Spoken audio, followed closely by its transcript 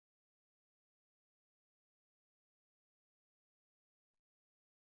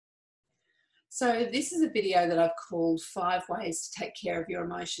So this is a video that I've called 5 ways to take care of your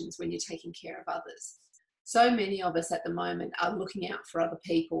emotions when you're taking care of others. So many of us at the moment are looking out for other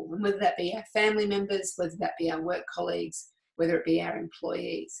people, and whether that be our family members, whether that be our work colleagues, whether it be our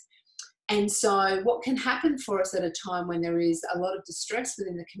employees. And so what can happen for us at a time when there is a lot of distress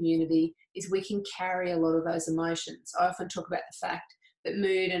within the community is we can carry a lot of those emotions. I often talk about the fact that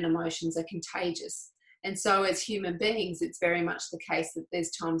mood and emotions are contagious. And so as human beings, it's very much the case that there's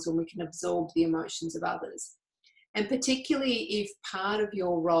times when we can absorb the emotions of others. And particularly if part of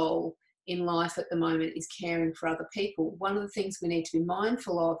your role in life at the moment is caring for other people, one of the things we need to be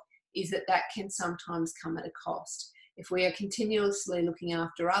mindful of is that that can sometimes come at a cost. If we are continuously looking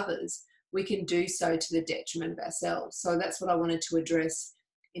after others, we can do so to the detriment of ourselves. So that's what I wanted to address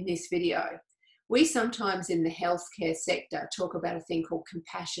in this video. We sometimes in the healthcare sector talk about a thing called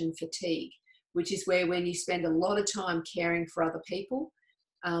compassion fatigue, which is where when you spend a lot of time caring for other people,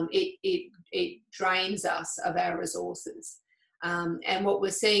 it drains us of our resources. And what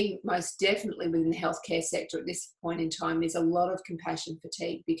we're seeing most definitely within the healthcare sector at this point in time is a lot of compassion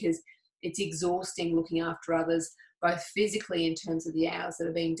fatigue, because it's exhausting looking after others, both physically in terms of the hours that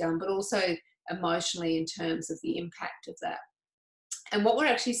are being done, but also emotionally in terms of the impact of that. And what we're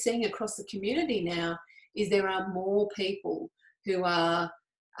actually seeing across the community now is there are more people who are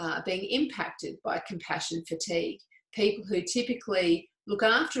being impacted by compassion fatigue. People who typically look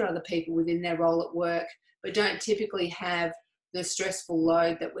after other people within their role at work, but don't typically have the stressful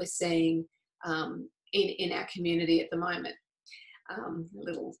load that we're seeing in our community at the moment. A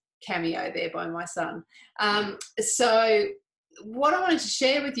little cameo there by my son. So what I wanted to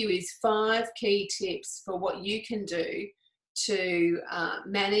share with you is 5 key tips for what you can do to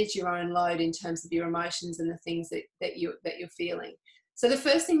manage your own load in terms of your emotions and the things that you're feeling. So the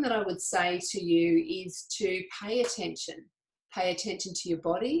first thing that I would say to you is to pay attention. Pay attention to your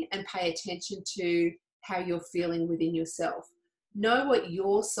body and pay attention to how you're feeling within yourself. Know what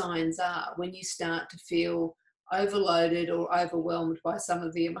your signs are when you start to feel overloaded or overwhelmed by some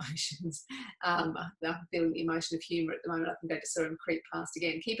of the emotions. I'm feeling the emotion of humour at the moment. I think I just saw him creep past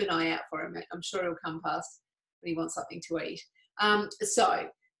again. Keep an eye out for him. I'm sure he'll come past when he wants something to eat. So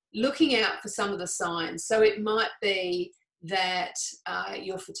looking out for some of the signs. So it might be that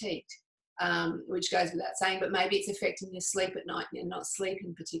you're fatigued, which goes without saying, but maybe it's affecting your sleep at night and you're not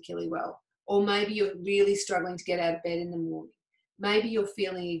sleeping particularly well. Or maybe you're really struggling to get out of bed in the morning. Maybe you're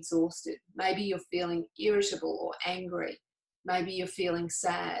feeling exhausted. Maybe you're feeling irritable or angry. Maybe you're feeling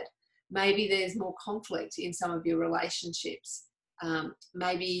sad. Maybe there's more conflict in some of your relationships.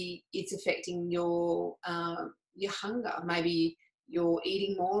 Maybe it's affecting your hunger. Maybe you're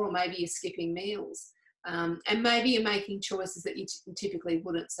eating more, or maybe you're skipping meals. And maybe you're making choices that you typically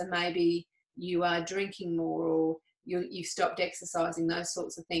wouldn't. So maybe you are drinking more, or you've stopped exercising, those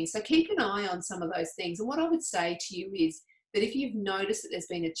sorts of things. So keep an eye on some of those things. And what I would say to you is that if you've noticed that there's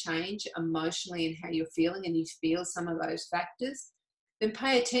been a change emotionally in how you're feeling and you feel some of those factors, then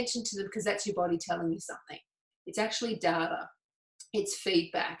pay attention to them, because that's your body telling you something. It's actually data. It's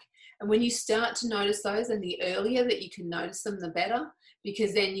feedback. And when you start to notice those, and the earlier that you can notice them, the better,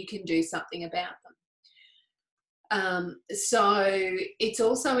 because then you can do something about them. So it's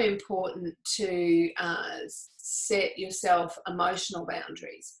also important to set yourself emotional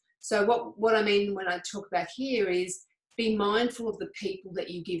boundaries. So what I mean when I talk about here is be mindful of the people that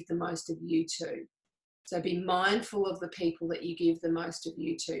you give the most of you to. So be mindful of the people that you give the most of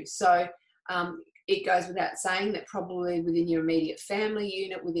you to. So it goes without saying that probably within your immediate family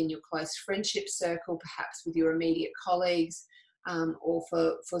unit, within your close friendship circle, perhaps with your immediate colleagues, or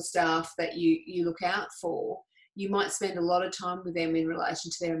for staff that you look out for, you might spend a lot of time with them in relation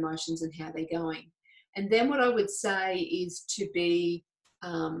to their emotions and how they're going. And then what I would say is to be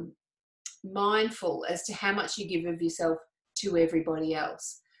mindful as to how much you give of yourself to everybody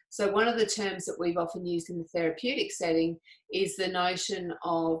else. So one of the terms that we've often used in the therapeutic setting is the notion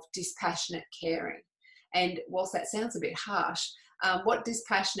of dispassionate caring. And whilst that sounds a bit harsh, what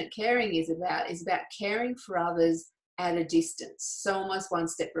dispassionate caring is about caring for others at a distance, so almost one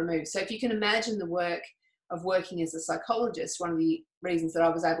step removed. So if you can imagine the work of working as a psychologist, one of the reasons that I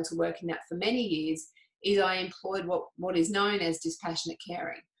was able to work in that for many years is I employed what is known as dispassionate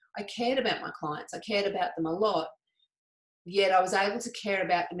caring. I cared about my clients. I cared about them a lot, yet I was able to care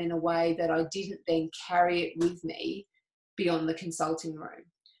about them in a way that I didn't then carry it with me beyond the consulting room.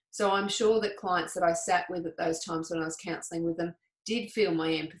 So I'm sure that clients that I sat with at those times when I was counselling with them did feel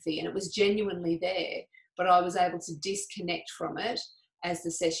my empathy, and it was genuinely there, but I was able to disconnect from it as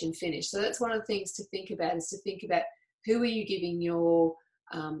the session finished. So that's one of the things to think about, is to think about who are you giving your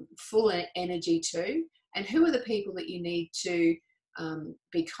full energy to, and who are the people that you need to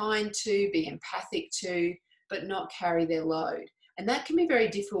be kind to, be empathic to, but not carry their load. And that can be very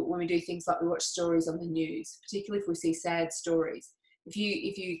difficult when we do things like we watch stories on the news, particularly if we see sad stories. If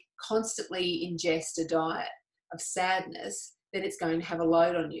you constantly ingest a diet of sadness, then it's going to have a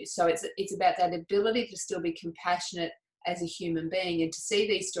load on you. So it's about that ability to still be compassionate as a human being and to see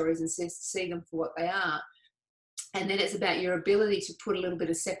these stories and see them for what they are. And then it's about your ability to put a little bit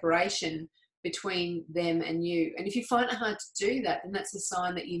of separation between them and you. And if you find it hard to do that, then that's a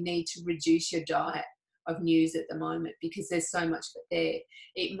sign that you need to reduce your diet of news at the moment, because there's so much of it there.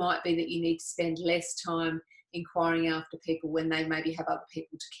 It might be that you need to spend less time inquiring after people when they maybe have other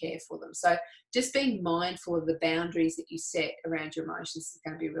people to care for them. So just being mindful of the boundaries that you set around your emotions is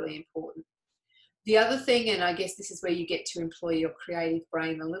going to be really important. The other thing, and I guess this is where you get to employ your creative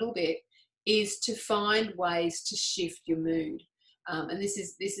brain a little bit, is to find ways to shift your mood. And this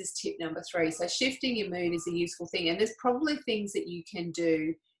is tip number 3. So shifting your mood is a useful thing. And there's probably things that you can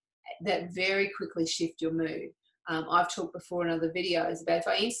do that very quickly shift your mood. I've talked before in other videos about if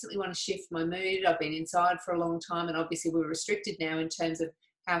I instantly want to shift my mood, I've been inside for a long time, and obviously we're restricted now in terms of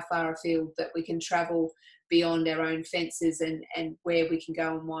how far afield that we can travel beyond our own fences and where we can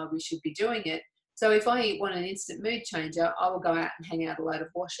go and why we should be doing it. So if I want an instant mood changer, I will go out and hang out a load of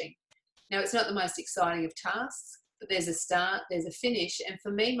washing. Now, it's not the most exciting of tasks, but there's a start, there's a finish, and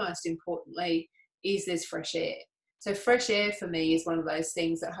for me, most importantly, is there's fresh air. So fresh air for me is one of those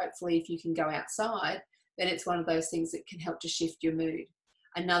things that hopefully if you can go outside, then it's one of those things that can help to shift your mood.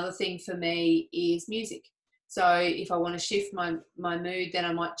 Another thing for me is music. So if I want to shift my mood, then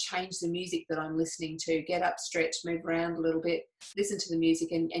I might change the music that I'm listening to, get up, stretch, move around a little bit, listen to the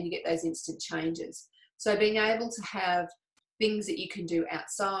music, and you get those instant changes. So being able to have things that you can do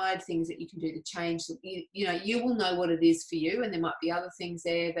outside, things that you can do to change, you will know what it is for you, and there might be other things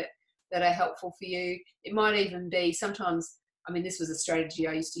there that are helpful for you. It might even be sometimes, I mean, this was a strategy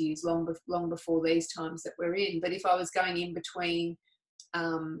I used to use long before these times that we're in, but if I was going in between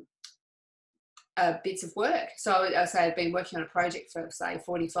bits of work, so I say I'd been working on a project for, say,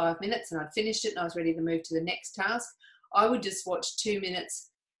 45 minutes and I'd finished it and I was ready to move to the next task, I would just watch 2 minutes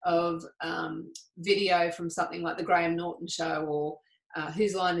of video from something like the Graham Norton Show or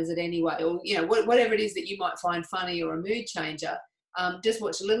Whose Line Is It Anyway, or whatever it is that you might find funny or a mood changer. Just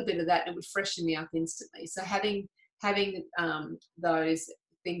watch a little bit of that and it would freshen me up instantly. So having those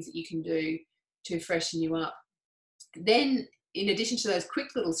things that you can do to freshen you up. Then, in addition to those quick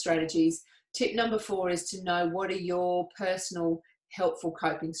little strategies, tip number 4 is to know what are your personal helpful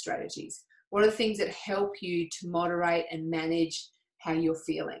coping strategies. What are the things that help you to moderate and manage how you're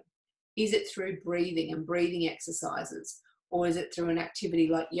feeling? Is it through breathing and breathing exercises? Or is it through an activity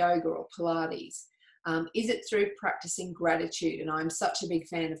like yoga or Pilates? Is it through practicing gratitude? And I'm such a big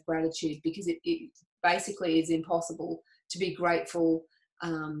fan of gratitude because it basically is impossible to be grateful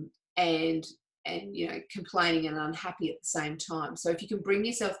and complaining and unhappy at the same time. So if you can bring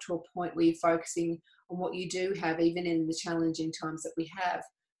yourself to a point where you're focusing on what you do have, even in the challenging times that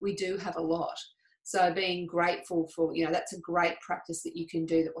we do have a lot. So being grateful for, that's a great practice that you can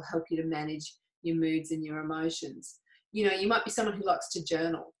do that will help you to manage your moods and your emotions. You might be someone who likes to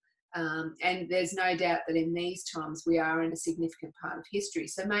journal. And there's no doubt that in these times we are in a significant part of history.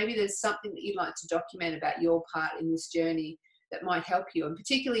 So maybe there's something that you'd like to document about your part in this journey that might help you. And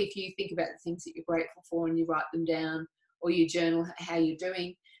particularly if you think about the things that you're grateful for and you write them down or you journal how you're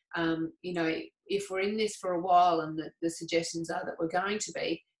doing, if we're in this for a while and the suggestions are that we're going to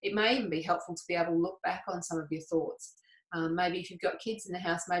be, it may even be helpful to be able to look back on some of your thoughts. Maybe if you've got kids in the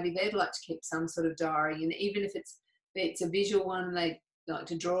house, maybe they'd like to keep some sort of diary. And even if it's a visual one, they like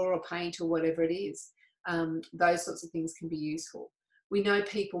to draw or paint or whatever it is, those sorts of things can be useful. We know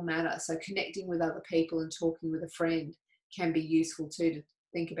people matter, so connecting with other people and talking with a friend can be useful too, to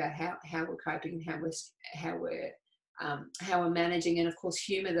think about how we're coping and how we're managing. And of course,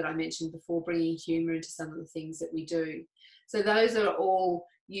 humour that I mentioned before, bringing humour into some of the things that we do. So those are all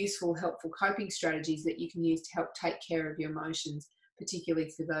useful, helpful coping strategies that you can use to help take care of your emotions, particularly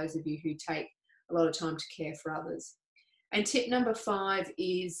for those of you who take a lot of time to care for others. And tip number 5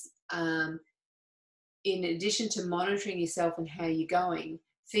 is, in addition to monitoring yourself and how you're going,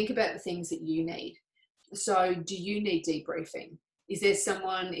 think about the things that you need. So do you need debriefing? Is there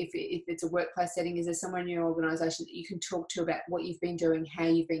someone, if it's a workplace setting, is there someone in your organisation that you can talk to about what you've been doing, how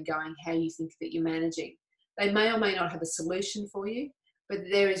you've been going, how you think that you're managing? They may or may not have a solution for you, but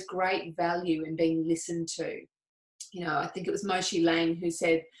there is great value in being listened to. I think it was Moshe Lang who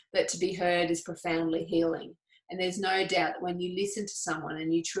said that to be heard is profoundly healing. And there's no doubt that when you listen to someone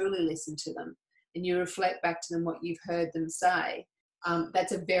and you truly listen to them and you reflect back to them what you've heard them say,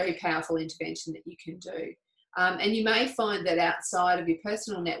 that's a very powerful intervention that you can do. And you may find that outside of your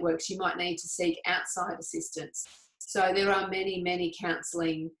personal networks, you might need to seek outside assistance. So there are many, many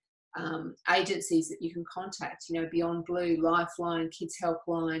counselling agencies that you can contact, you know, Beyond Blue, Lifeline, Kids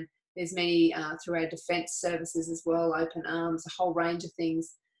Helpline. There's many through our defence services as well, Open Arms, a whole range of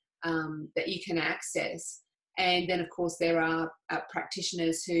things that you can access. And then, of course, there are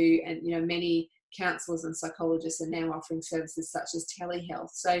practitioners who, and, you know, many counsellors and psychologists are now offering services such as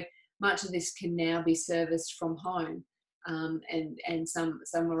telehealth. So much of this can now be serviced from home, and some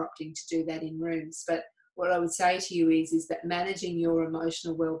are opting to do that in rooms. But what I would say to you is that managing your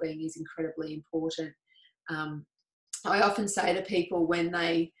emotional well-being is incredibly important. I often say to people when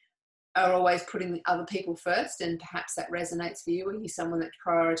they are always putting other people first, and perhaps that resonates for you, or you're someone that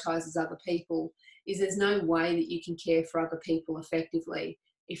prioritises other people, is there's no way that you can care for other people effectively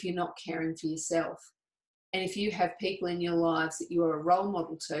if you're not caring for yourself. And if you have people in your lives that you are a role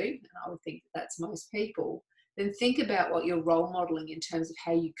model to, and I would think that that's most people, then think about what you're role modelling in terms of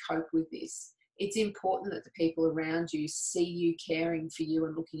how you cope with this. It's important that the people around you see you caring for you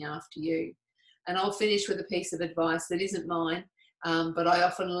and looking after you. And I'll finish with a piece of advice that isn't mine, but I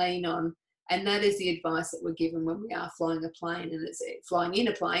often lean on, and that is the advice that we're given when we are flying a plane. And it's flying in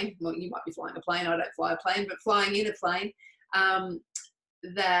a plane. Well, you might be flying a plane. I don't fly a plane, but flying in a plane,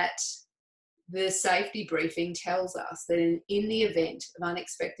 that the safety briefing tells us that in the event of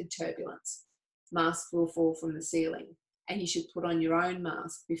unexpected turbulence, masks will fall from the ceiling, and you should put on your own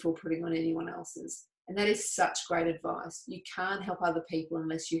mask before putting on anyone else's. And that is such great advice. You can't help other people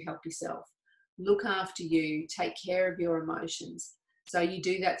unless you help yourself. Look after you, take care of your emotions. So you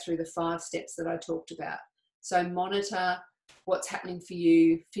do that through the 5 steps that I talked about. So monitor what's happening for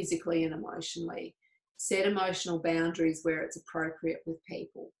you physically and emotionally. Set emotional boundaries where it's appropriate with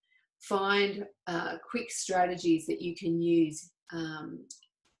people. Find quick strategies that you can use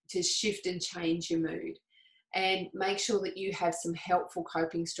to shift and change your mood. And make sure that you have some helpful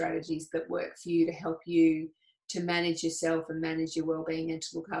coping strategies that work for you to help you to manage yourself and manage your well-being and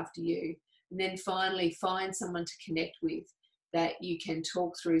to look after you. And then finally, find someone to connect with that you can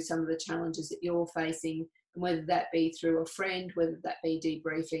talk through some of the challenges that you're facing, and whether that be through a friend, whether that be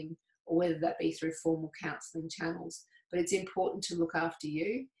debriefing, or whether that be through formal counselling channels. But it's important to look after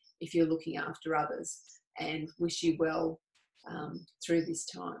you if you're looking after others, and wish you well through this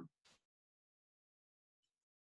time.